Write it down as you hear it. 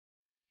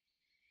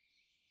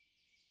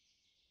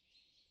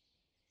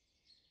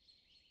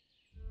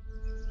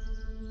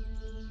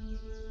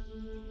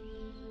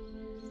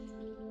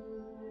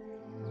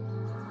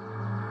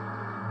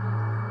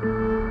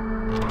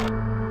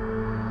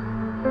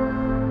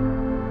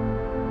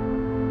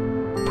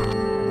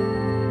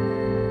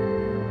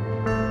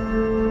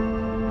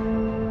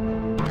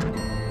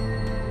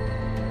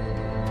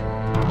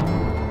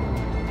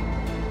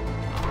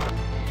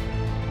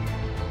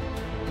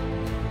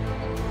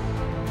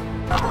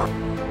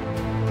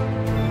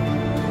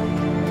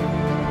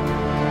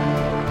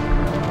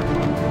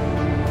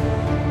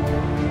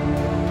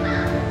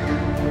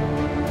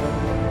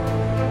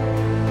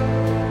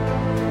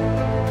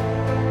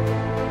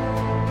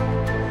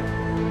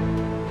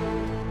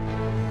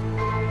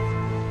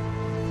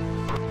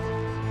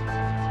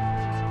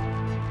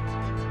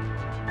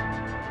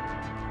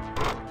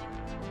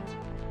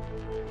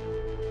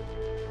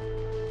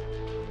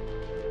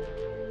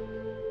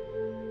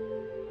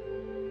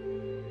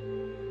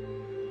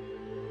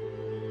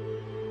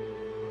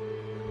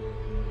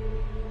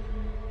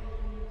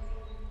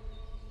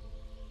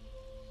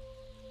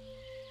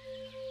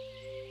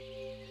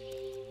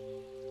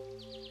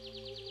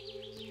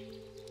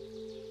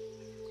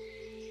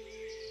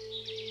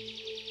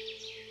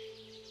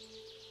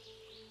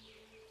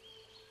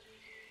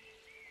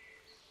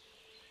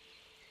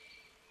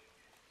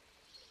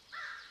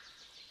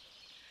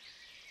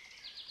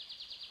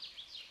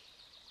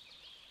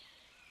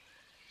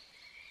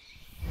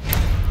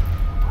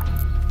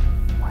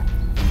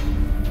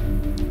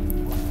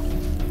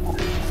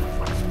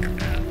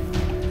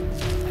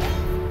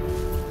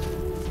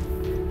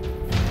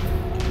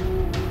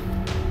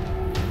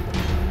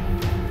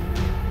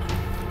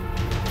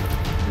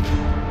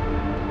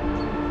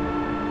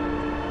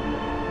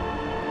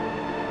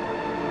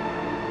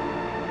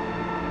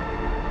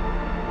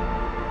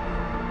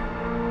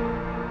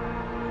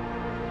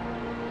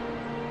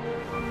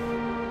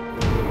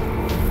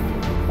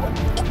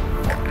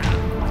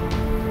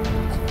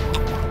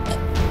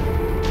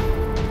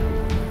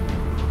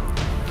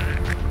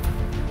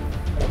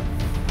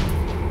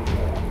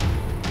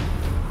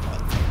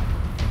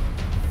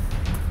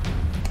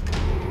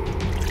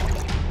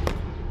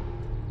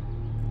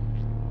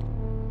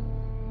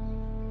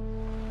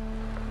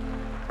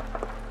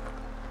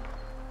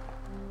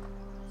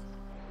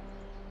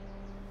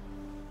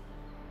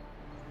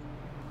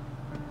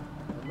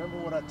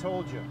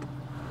told you.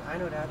 I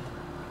know, Dad.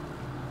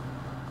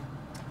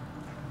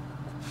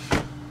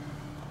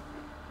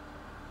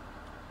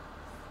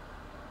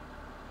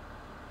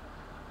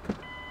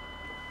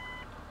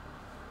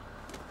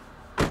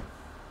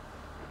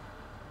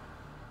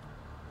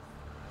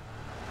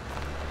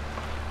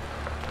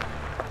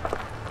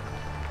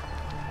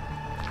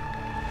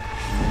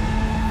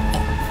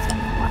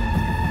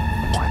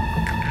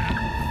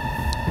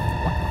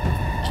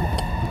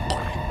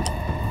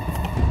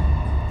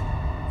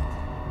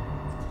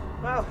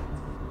 Wow,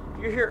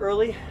 you're here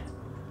early.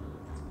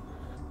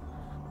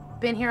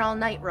 Been here all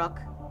night, Rook.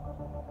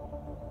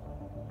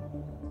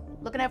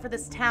 Looking out for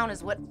this town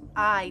is what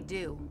I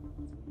do.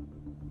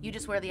 You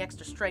just wear the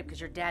extra stripe because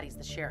your daddy's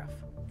the sheriff.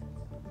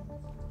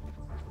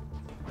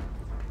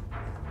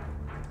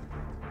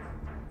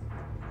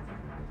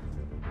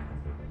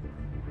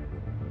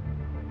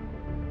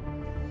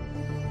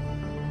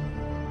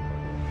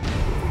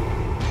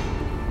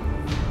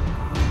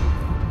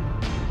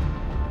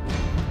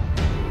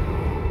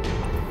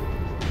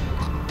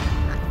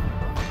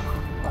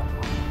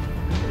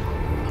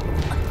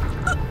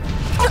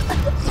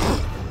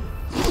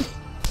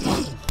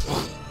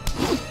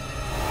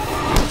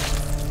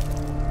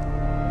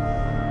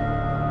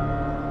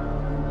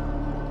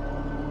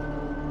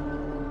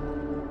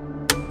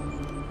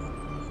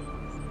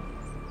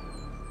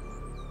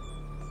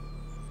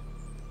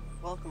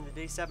 Welcome to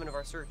day 7 of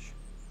our search.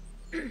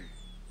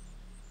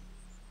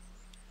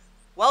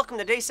 Welcome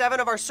to day 7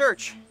 of our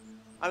search.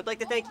 I would like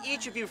to thank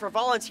each of you for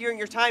volunteering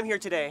your time here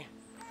today.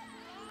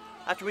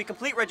 After we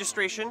complete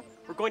registration,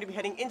 we're going to be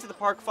heading into the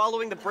park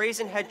following the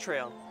Brazen Head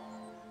Trail.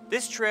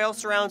 This trail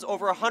surrounds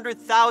over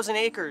 100,000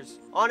 acres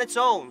on its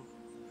own.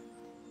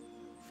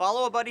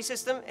 Follow a buddy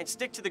system and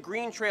stick to the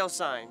green trail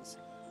signs.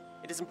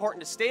 It is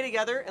important to stay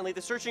together and leave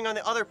the searching on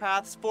the other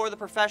paths for the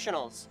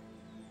professionals.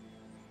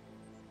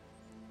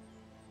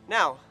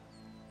 Now,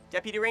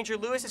 Deputy Ranger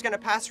Lewis is going to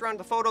pass around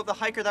the photo of the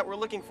hiker that we're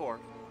looking for.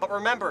 But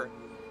remember,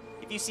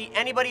 if you see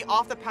anybody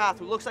off the path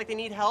who looks like they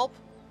need help,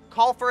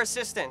 call for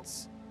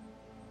assistance.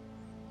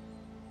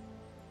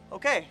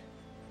 Okay,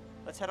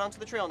 let's head onto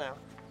the trail now.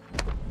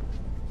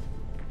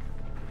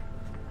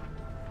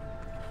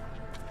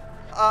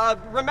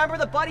 Remember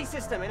the buddy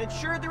system and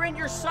ensure they're in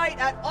your sight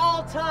at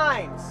all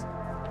times.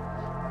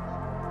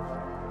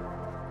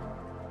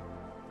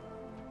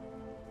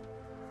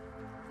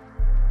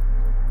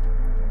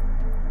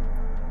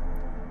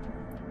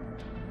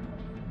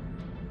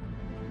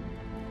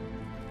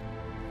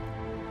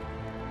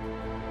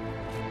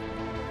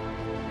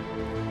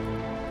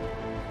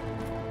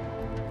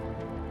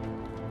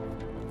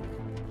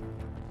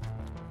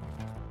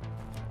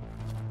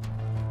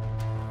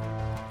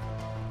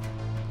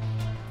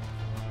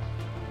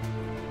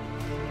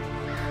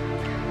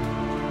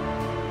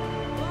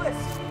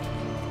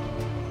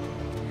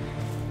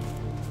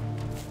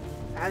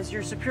 As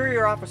your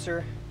superior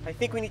officer, I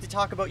think we need to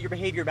talk about your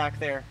behavior back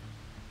there.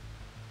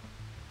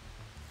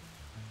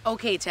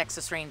 Okay,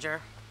 Texas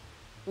Ranger.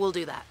 We'll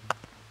do that.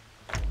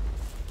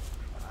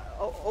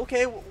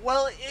 Okay,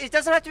 well, it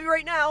doesn't have to be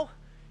right now.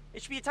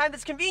 It should be a time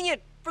that's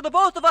convenient for the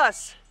both of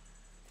us.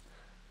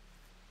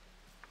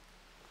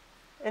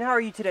 And how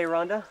are you today,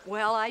 Rhonda?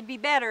 Well, I'd be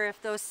better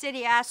if those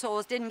city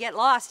assholes didn't get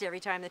lost every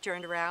time they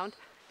turned around.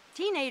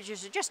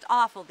 Teenagers are just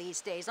awful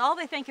these days. All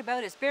they think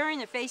about is burying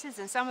their faces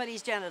in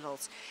somebody's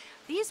genitals.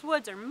 These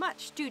woods are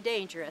much too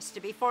dangerous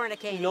to be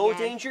fornicating No in.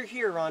 danger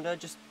here, Rhonda.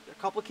 Just a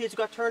couple kids who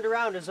got turned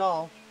around is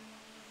all.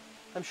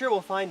 I'm sure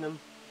we'll find them.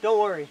 Don't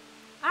worry.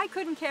 I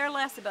couldn't care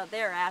less about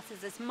their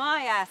asses. It's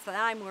my ass that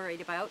I'm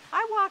worried about.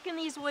 I walk in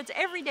these woods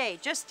every day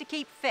just to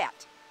keep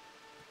fit.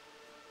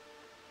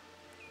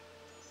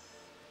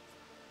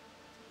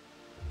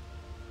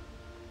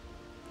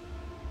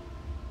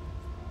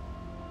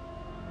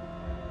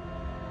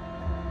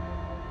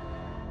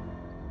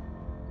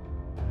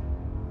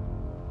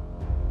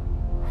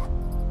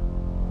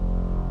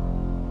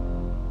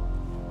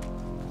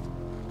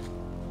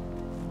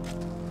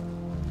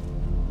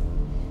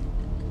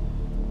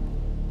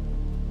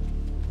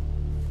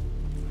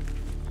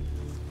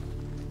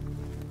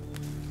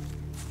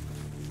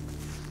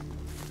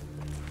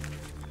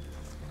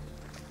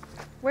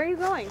 Where are you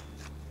going?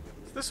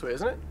 It's this way,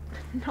 isn't it?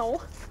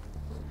 No.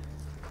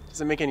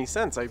 Doesn't make any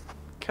sense. I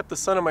kept the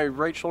sun on my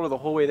right shoulder the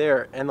whole way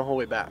there and the whole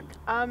way back.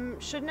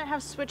 Shouldn't it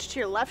have switched to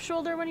your left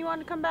shoulder when you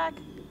wanted to come back?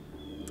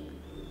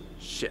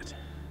 Shit.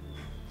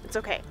 It's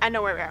okay. I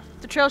know where we are.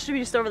 The trail should be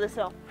just over this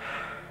hill.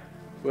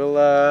 Will,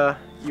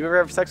 you ever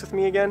have sex with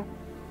me again?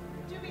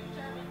 Do be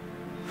charming.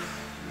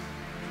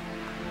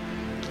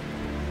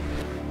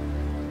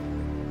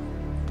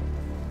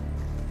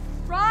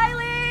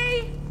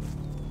 Riley!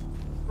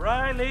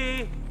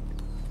 Riley!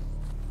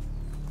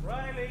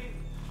 Riley!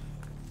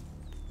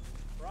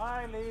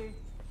 Riley!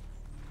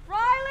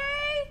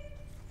 Riley!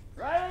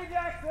 Riley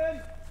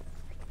Jackson!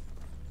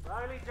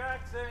 Riley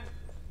Jackson!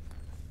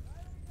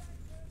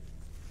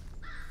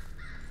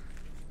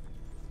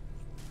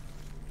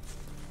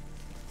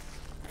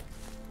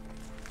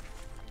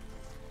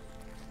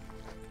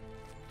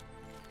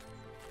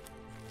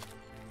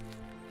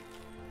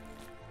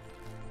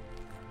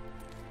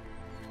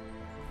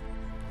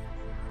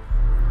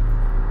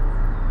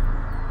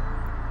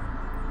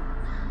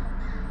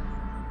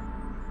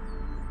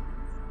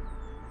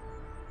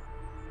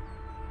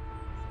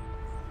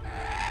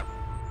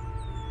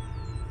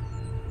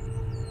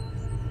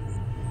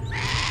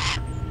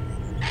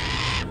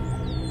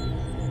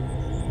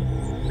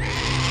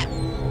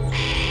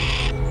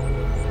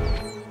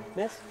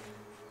 Miss,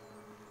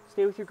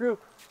 stay with your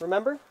group,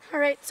 remember? All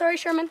right, sorry,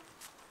 Sherman.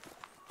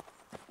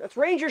 That's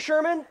Ranger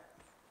Sherman!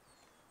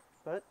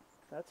 But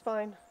that's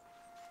fine.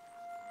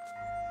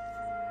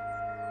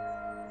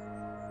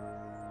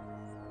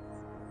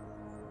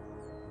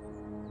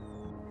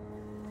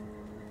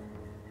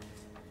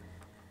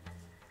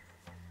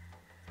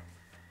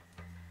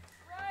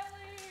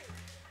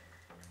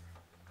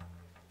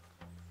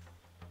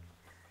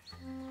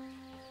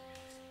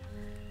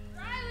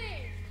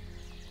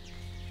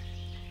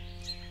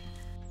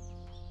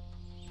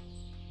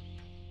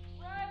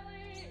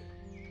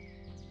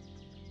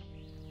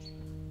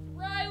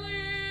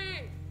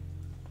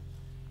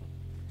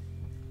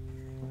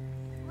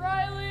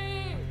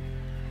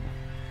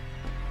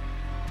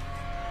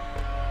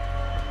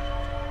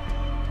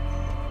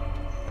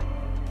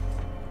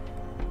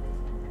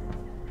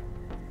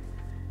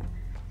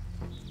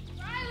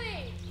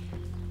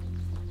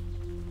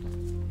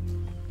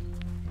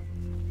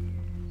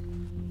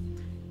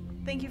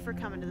 Thank you for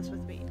coming to this with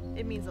me.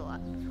 It means a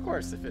lot. Of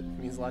course, if it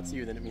means a lot to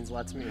you, then it means a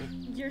lot to me.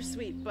 You're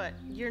sweet, but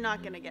you're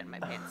not gonna get in my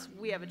pants.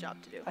 We have a job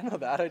to do. I know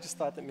that. I just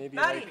thought that maybe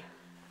Maddie! like...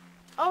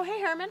 Oh,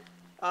 hey, Herman.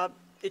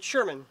 It's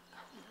Sherman.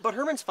 But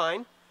Herman's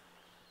fine.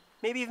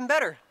 Maybe even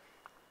better.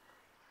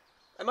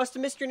 I must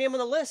have missed your name on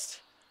the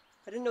list.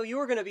 I didn't know you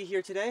were gonna be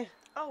here today.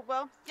 Oh,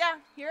 well, yeah,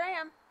 here I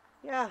am.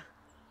 Yeah,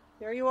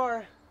 there you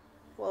are.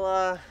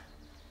 Well,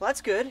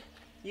 that's good.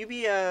 You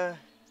be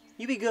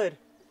good.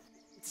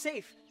 It's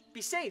safe.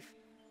 Be safe.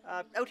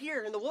 Out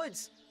here in the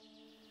woods.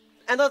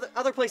 And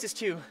other places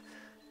too.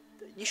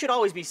 You should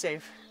always be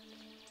safe.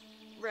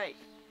 Right.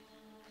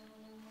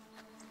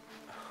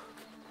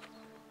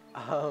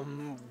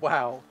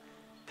 Wow.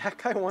 That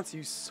guy wants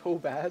you so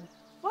bad.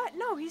 What?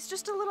 No, he's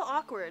just a little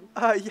awkward.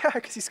 Yeah,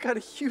 because he's got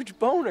a huge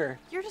boner.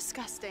 You're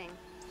disgusting.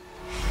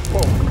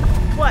 Whoa.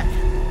 What?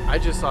 I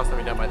just saw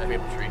something down by that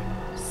maple tree.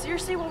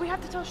 Seriously? Well, we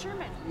have to tell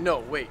Sherman.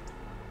 No, wait.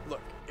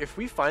 Look, if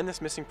we find this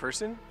missing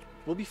person,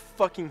 we'll be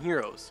fucking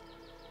heroes.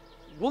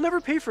 We'll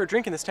never pay for a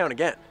drink in this town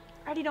again.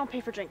 I already don't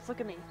pay for drinks. Look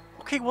at me.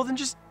 Okay, well then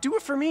just do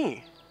it for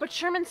me. But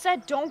Sherman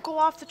said don't go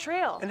off the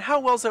trail. And how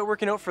well's that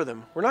working out for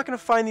them? We're not gonna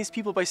find these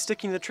people by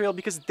sticking to the trail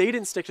because they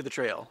didn't stick to the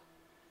trail.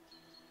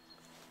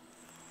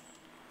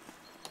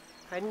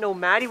 I didn't know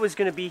Maddie was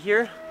gonna be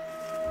here.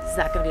 Is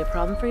that gonna be a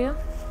problem for you?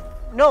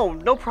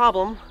 No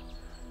problem.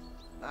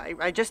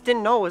 I just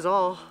didn't know is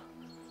all.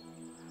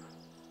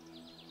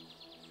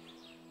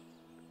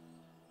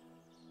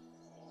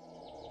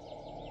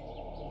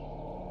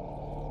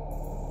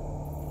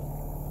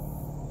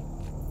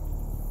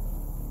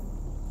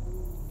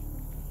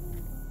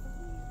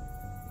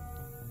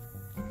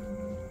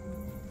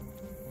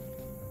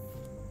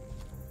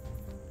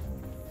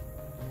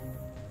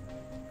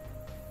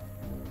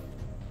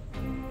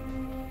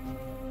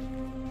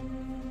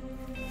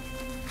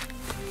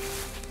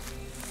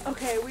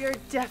 Okay, we are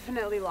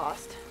definitely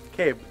lost.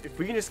 Okay, if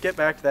we can just get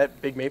back to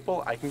that big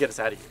maple, I can get us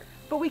out of here.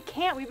 But we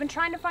can't. We've been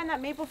trying to find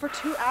that maple for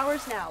 2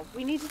 hours now.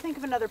 We need to think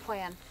of another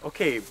plan.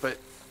 Okay, but...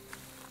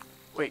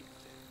 Wait.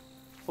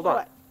 Hold on.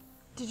 What?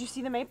 Did you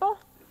see the maple?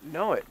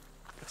 No, it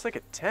looks like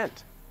a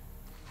tent.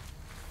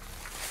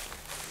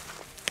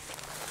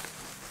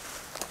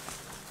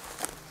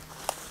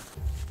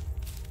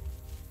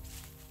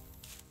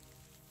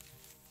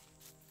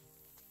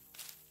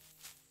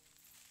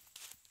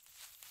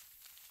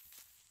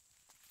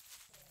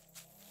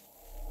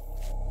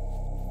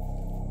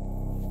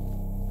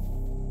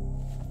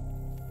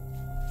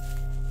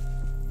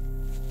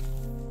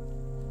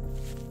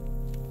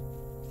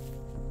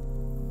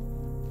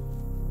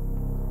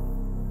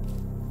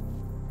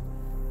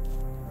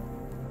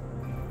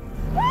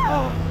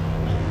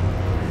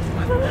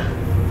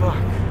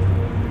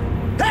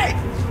 Hey!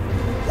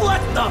 What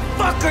the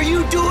fuck are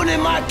you doing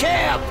in my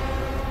camp?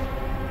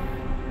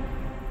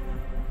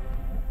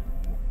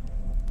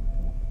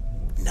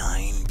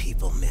 9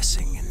 people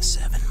missing in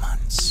 7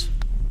 months.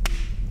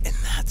 And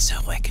that's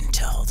how I can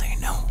tell they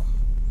know.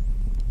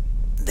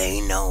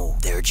 They know,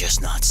 they're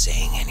just not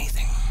saying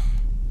anything.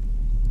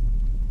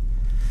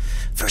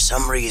 For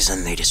some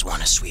reason, they just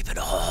want to sweep it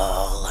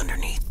all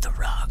underneath the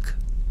rug.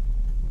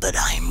 But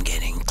I'm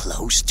getting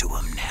close to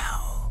them now.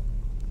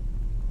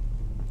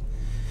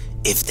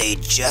 If they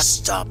just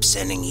stop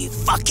sending you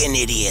fucking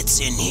idiots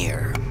in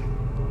here,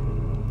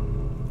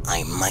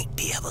 I might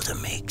be able to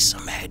make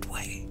some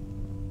headway.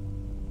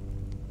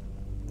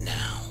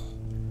 Now,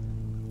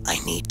 I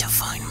need to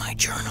find my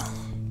journal.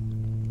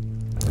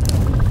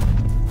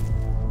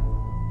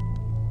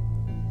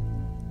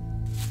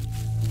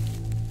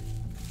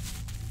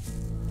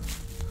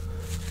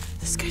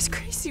 This guy's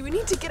crazy. We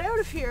need to get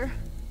out of here.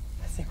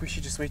 I think we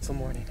should just wait till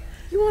morning.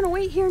 You want to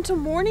wait here until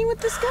morning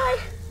with this guy?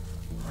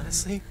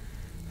 Honestly,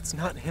 it's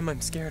not him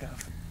I'm scared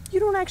of. You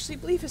don't actually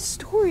believe his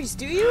stories,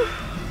 do you?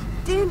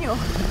 Daniel,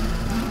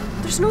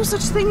 there's no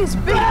such thing as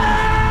big...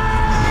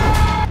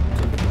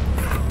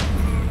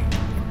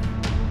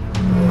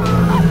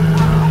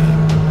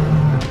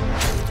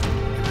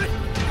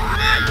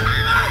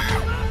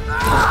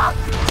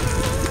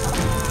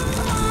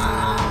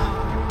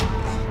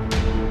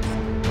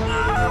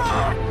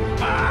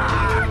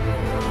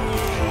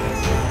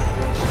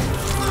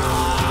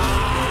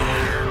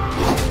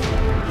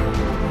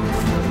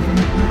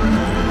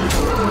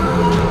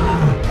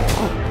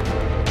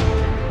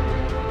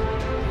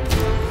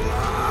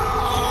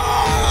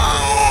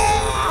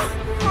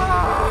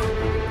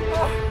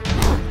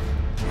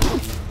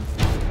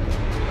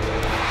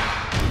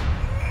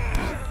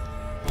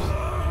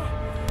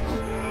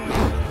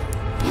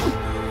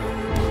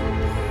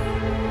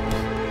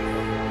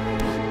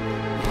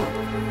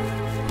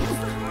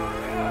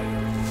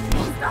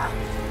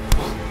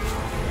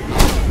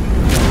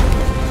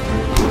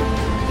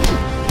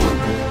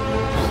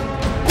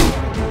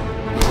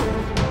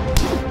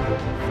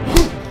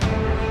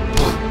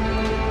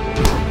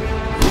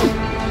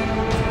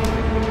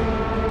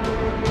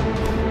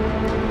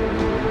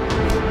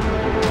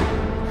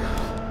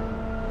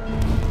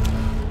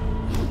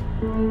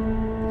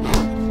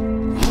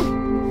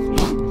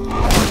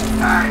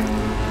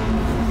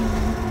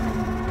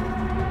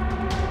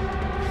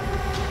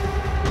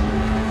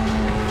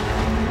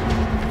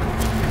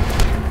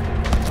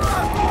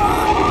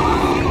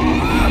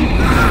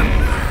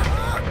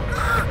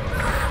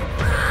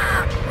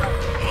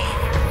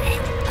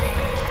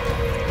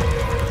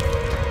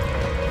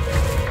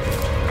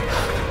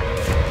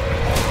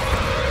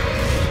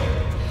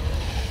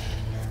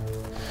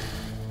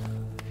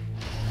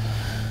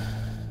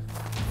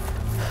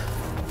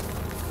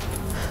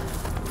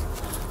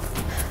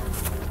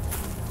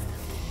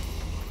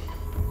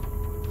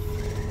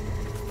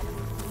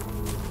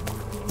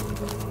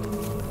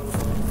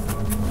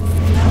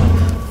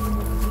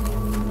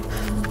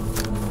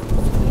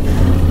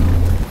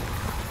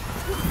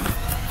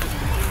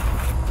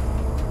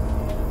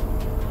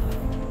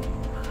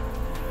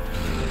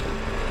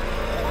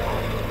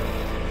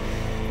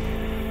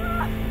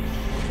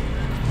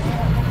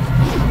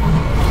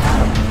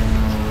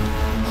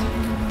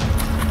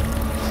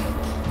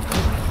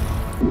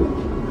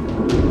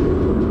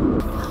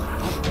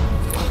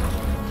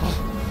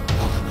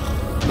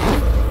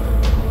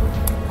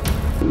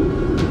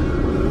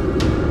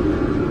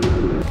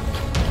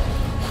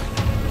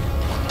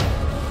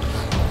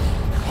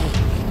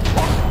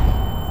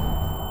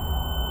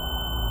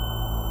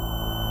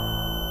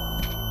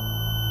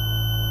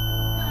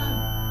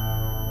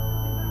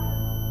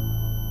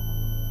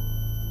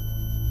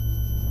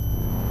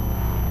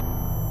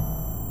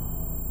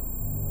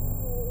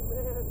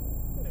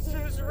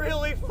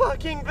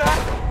 fucking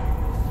bad.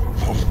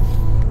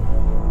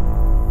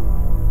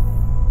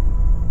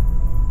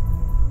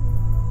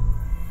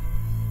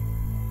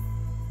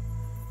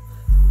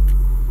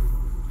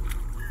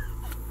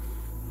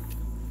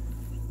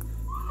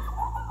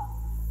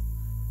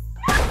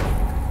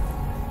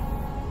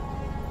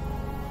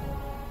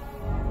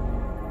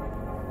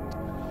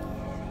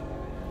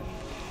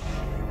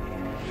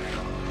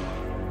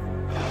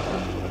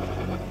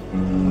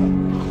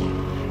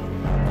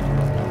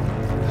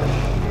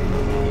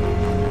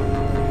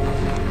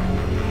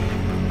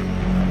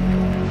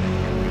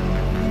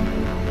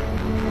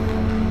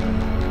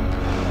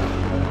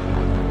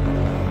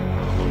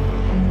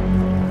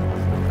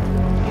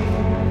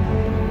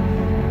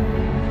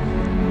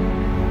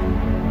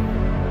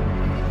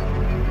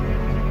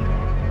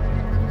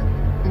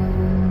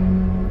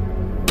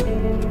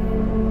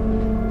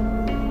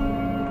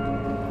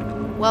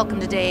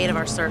 Welcome to day 8 of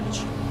our search.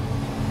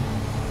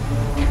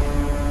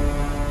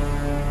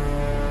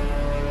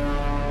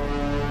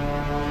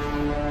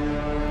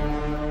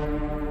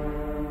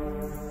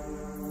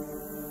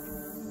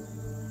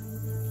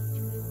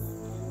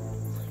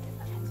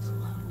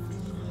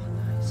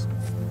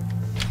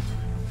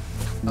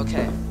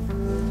 Okay.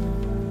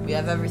 We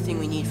have everything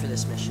we need for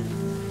this mission.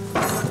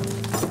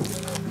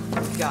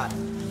 We've got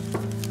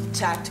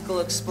tactical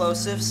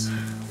explosives,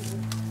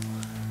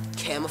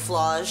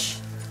 camouflage,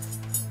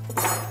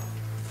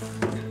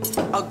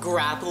 a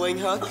grappling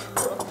hook,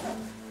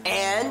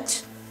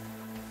 and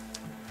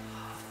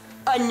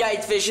a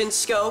night vision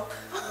scope.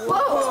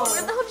 Whoa,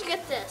 where the hell did you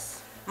get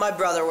this? My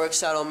brother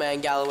works at Old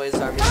Man Galloway's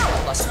Army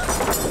Plus.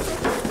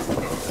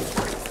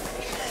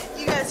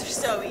 You guys are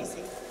so easy.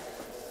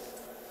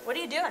 What are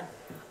you doing?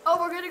 Oh,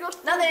 we're gonna go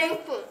Nothing.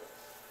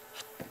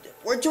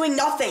 We're doing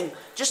nothing.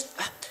 Just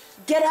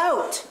get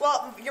out.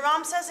 Well, your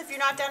mom says if you're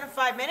not done in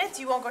 5 minutes,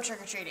 you won't go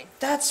trick-or-treating.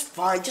 That's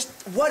fine. Just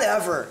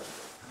whatever.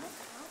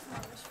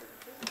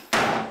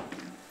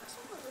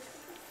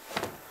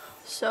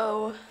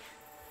 So,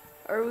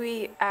 are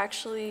we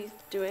actually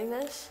doing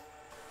this?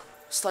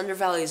 Slender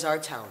Valley is our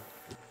town,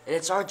 and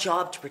it's our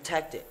job to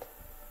protect it.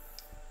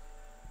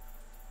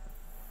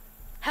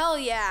 Hell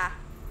yeah.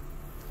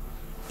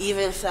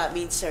 Even if that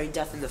means staring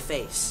death in the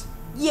face.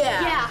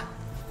 Yeah.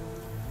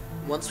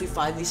 Once we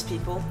find these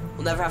people,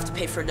 we'll never have to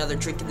pay for another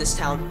drink in this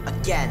town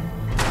again.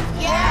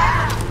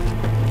 Yeah.